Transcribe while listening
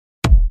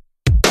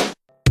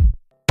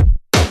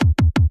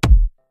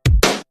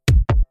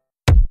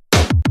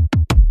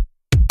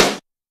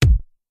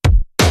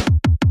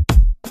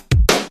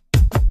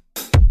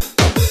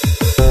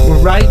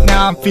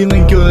I'm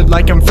feeling good,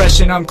 like I'm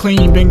fresh and I'm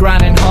clean. Been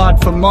grinding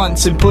hard for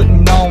months and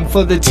putting on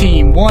for the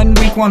team. 1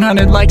 week,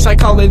 100 likes, I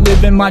call it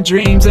living my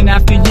dreams. And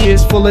after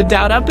years full of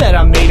doubt, I bet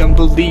I made them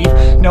believe.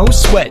 No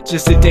sweat,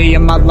 just a day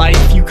in my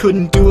life. You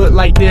couldn't do it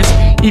like this,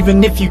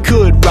 even if you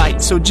could, right?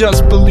 So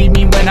just believe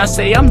me when I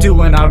say I'm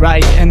doing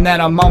alright, and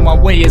that I'm on my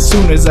way as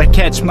soon as I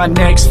catch my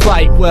next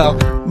flight. Well,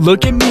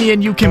 look at me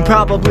and you can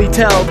probably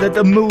tell that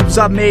the moves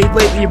I've made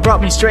lately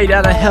brought me straight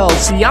out of hell.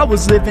 See, I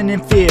was living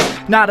in fear,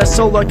 not a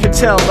soul I could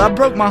tell. I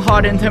broke my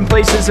heart in 10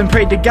 places and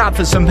prayed to God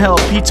for some help.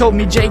 He told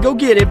me, Jay, go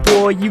get it,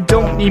 boy, you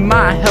don't need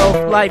my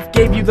help. Life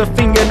gave you the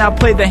finger, now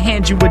play the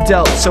hand you were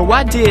dealt. So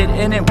I did,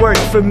 and it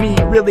worked for me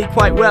really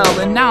quite well.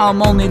 And now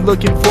I'm only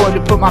looking forward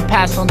to put my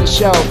past on the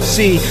shelf.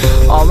 See,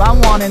 all I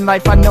want in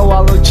life I know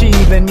I'll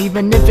achieve, and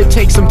even if it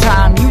takes some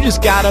time, you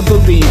just gotta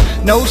believe.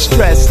 No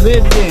stress,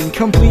 lived in,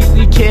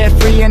 completely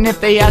carefree. And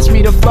if they ask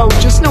me to float,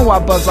 just know I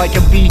buzz like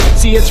a bee.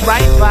 See, it's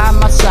right by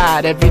my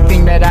side,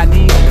 everything that I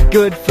need.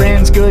 Good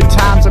friends, good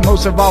times, and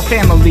most of all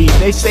family.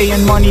 They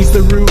saying money's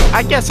the root,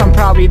 I guess I'm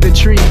probably the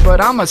tree.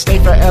 But I'ma stay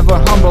forever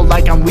humble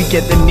like I'm weak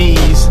at the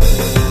knees.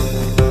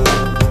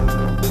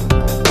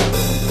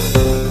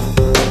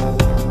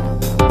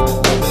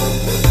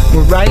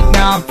 Right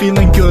now I'm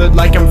feeling good,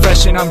 like I'm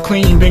fresh and I'm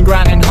clean. Been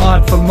grinding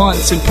hard for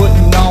months and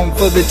putting on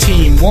for the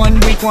team. 1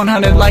 week,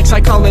 100 likes, I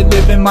call it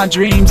living my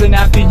dreams. And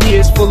after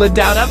years full of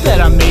doubt, I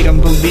bet I made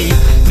them believe.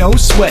 No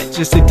sweat,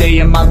 just a day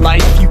in my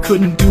life. You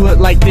couldn't do it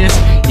like this,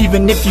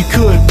 even if you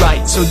could,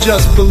 right? So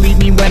just believe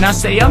me when I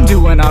say I'm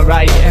doing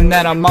alright, and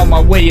that I'm on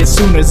my way as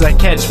soon as I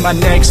catch my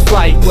next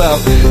flight. Well,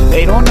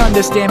 they don't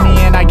understand me,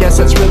 and I guess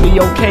that's really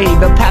okay.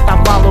 The path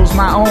I follow's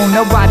my own,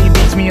 nobody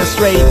leads me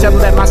astray.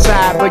 Devil at my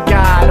side, but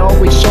God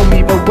always show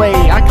me the way.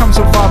 I come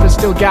so far but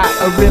still got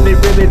a really,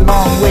 really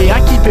long way.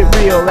 I keep it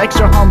real,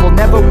 extra humble,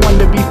 never one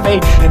to be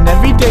fake. And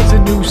every day's a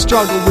new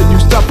struggle with new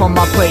stuff on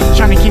my plate.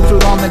 Trying to keep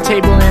food on the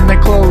table and the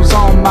clothes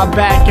on my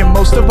back, and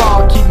most of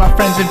all, keep my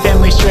friends and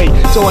family straight.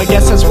 So I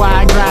guess that's why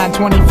I grind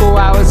 24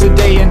 hours a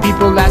day. And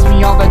people ask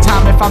me all the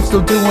time if I'm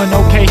still doing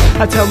okay.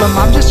 I tell them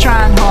I'm just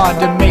trying hard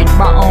to make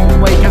my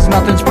own way, cause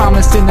nothing's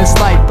promised in this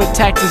life but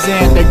taxes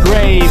and the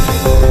grave.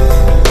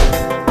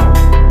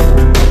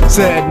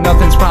 Said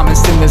nothing's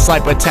promised in this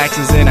life but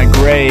taxes in a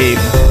grave.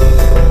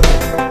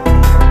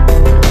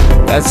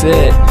 That's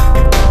it.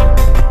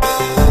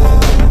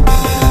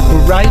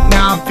 Right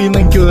now I'm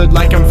feeling good,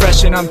 like I'm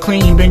fresh and I'm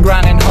clean. Been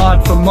grinding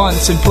hard for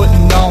months and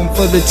putting on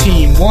for the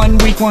team. 1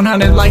 week,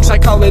 100 likes, I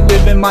call it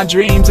living my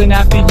dreams. And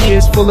after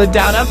years full of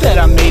doubt, I bet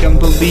I made them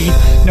believe.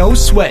 No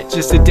sweat,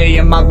 just a day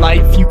in my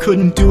life. You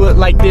couldn't do it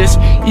like this,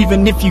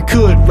 even if you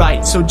could,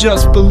 right? So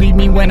just believe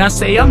me when I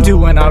say I'm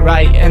doing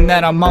alright, and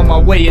that I'm on my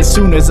way as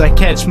soon as I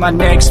catch my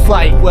next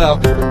flight.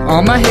 Well,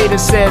 all my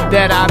haters said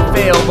that I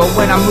failed, but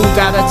when I moved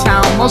out of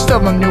town, most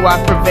of them knew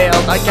I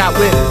prevailed. I got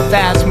with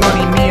fast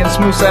money, me and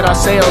Smooth set our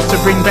sails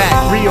to bring back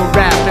real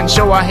rap and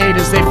show our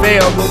haters they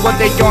failed. But what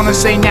they gonna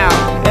say now?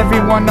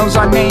 Everyone knows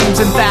our names,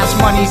 and fast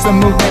money's the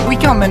movement. We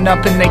coming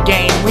up in the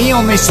game, we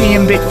only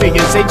seeing big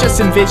figures. They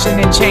just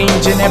envisioning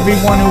change, and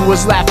everyone who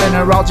was laughing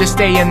are all just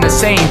staying the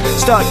same.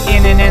 Stuck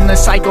in an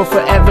endless cycle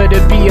forever to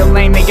be a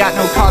lame. They got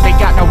no car, they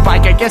got no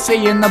bike, I guess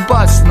they in the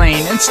bus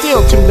lane. And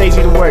still too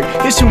lazy to work,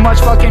 it's too much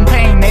fucking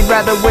pain. They'd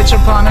rather wish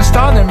upon a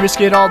star than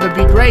risk it all to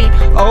be great.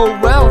 Oh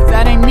well,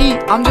 that ain't me,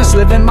 I'm just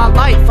living my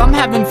life. I'm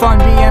having fun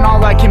being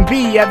all I can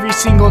be every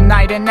single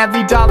night. And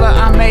every dollar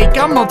I make,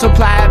 I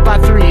multiply it by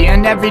 3.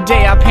 And every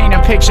day I paint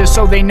a picture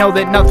so they know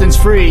that nothing's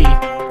free.